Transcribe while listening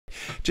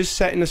Just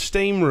sat in a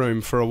steam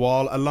room for a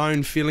while,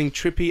 alone, feeling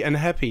trippy and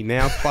happy.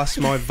 Now, plus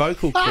my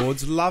vocal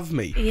cords love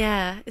me.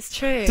 Yeah, it's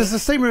true. Does the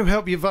steam room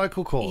help your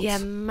vocal cords? Yeah,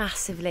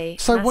 massively.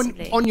 So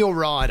massively. when on your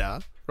rider,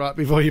 right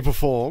before you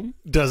perform,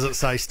 does it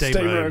say steam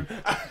room?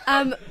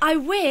 I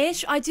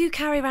wish. I do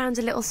carry around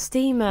a little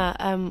steamer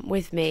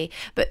with me,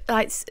 but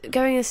like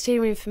going in a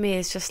steam room for me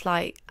is just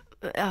like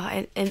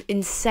an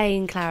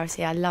insane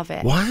clarity. I love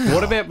it. Wow.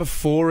 What about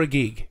before a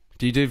gig?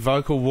 Do you do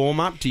vocal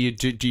warm-up? Do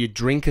you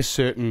drink a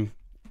certain...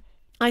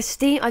 I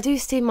do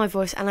steam my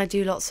voice, and I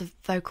do lots of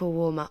vocal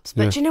warm-ups.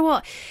 But do you know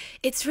what?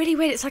 It's really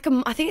weird. It's like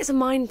I think it's a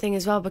mind thing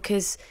as well,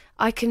 because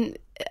I can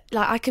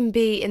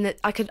be in the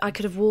I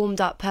could have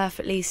warmed up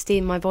perfectly,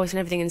 steamed my voice and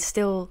everything, and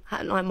still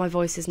like my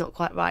voice is not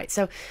quite right.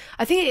 So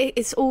I think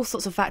it's all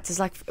sorts of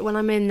factors. Like when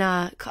I'm in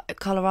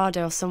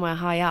Colorado or somewhere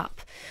high up,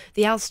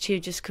 the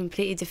altitude just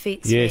completely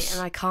defeats me, and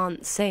I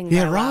can't sing.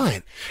 Yeah, very well.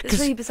 right. It's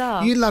really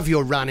bizarre. You love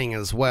your running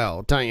as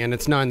well, don't you? And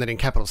it's known that in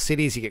capital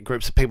cities you get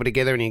groups of people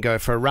together and you go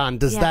for a run.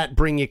 Does that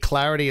bring you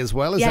clarity as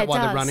well? Is that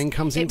why the running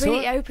comes into it? It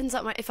really opens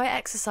up if I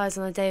exercise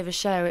on the day of a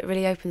show, it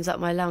really opens up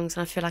my lungs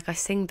and I feel like I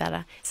sing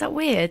better. Is that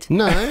weird?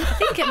 No. I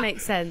think it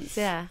makes sense,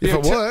 yeah. If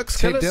it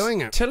works, keep doing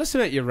it. Tell us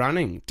about your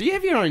running. Do you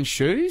have your own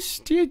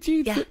shoes?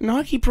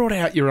 Nike brought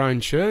out your own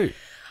shoe.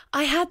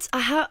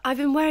 I've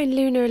been wearing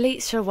Lunar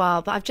Elites for a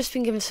while, but I've just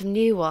been given some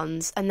new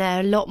ones, and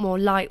they're a lot more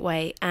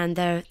lightweight, and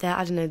they're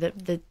I don't know,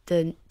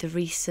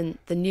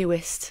 the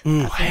newest.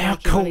 How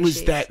cool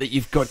is that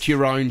you've got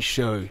your own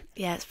shoe?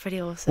 Yeah, it's pretty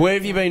awesome. Where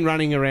have you been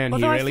running around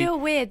Although here, I Ellie? feel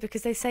weird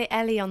because they say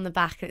Ellie on the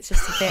back, and it's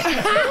just a bit.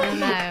 I don't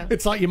know.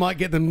 It's like you might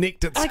get them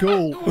nicked at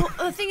school. Well,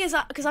 the thing is,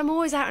 because I'm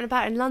always out and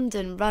about in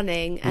London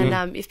running,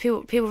 and if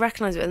people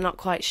recognise it, they're not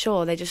quite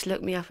sure. They just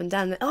look me up and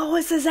down. Oh,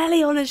 it says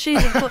Ellie on her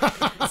shoes.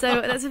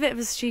 So that's a bit of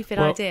a stupid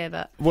idea,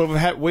 but. Well,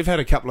 we've had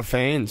a couple of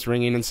fans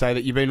ring in and say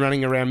that you've been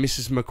running around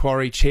Mrs.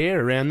 Macquarie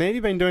Chair around there. Have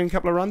you been doing a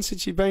couple of runs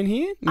since you've been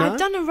here? No?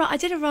 I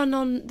did a run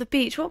on the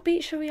beach. What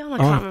beach are we on? I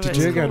can't remember. Did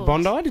you go to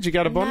Bondi? Did you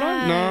go to Bondi?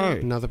 No.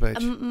 Another beach.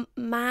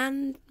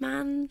 Man.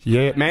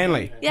 Yeah,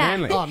 Manly. Yeah.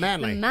 Manly. Oh,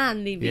 Manly.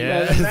 Manly.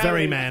 Yeah,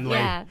 very manly.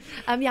 Yeah.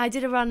 I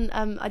did a run.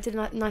 I did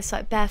a nice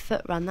like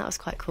barefoot run. That was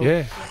quite cool.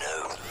 Yeah.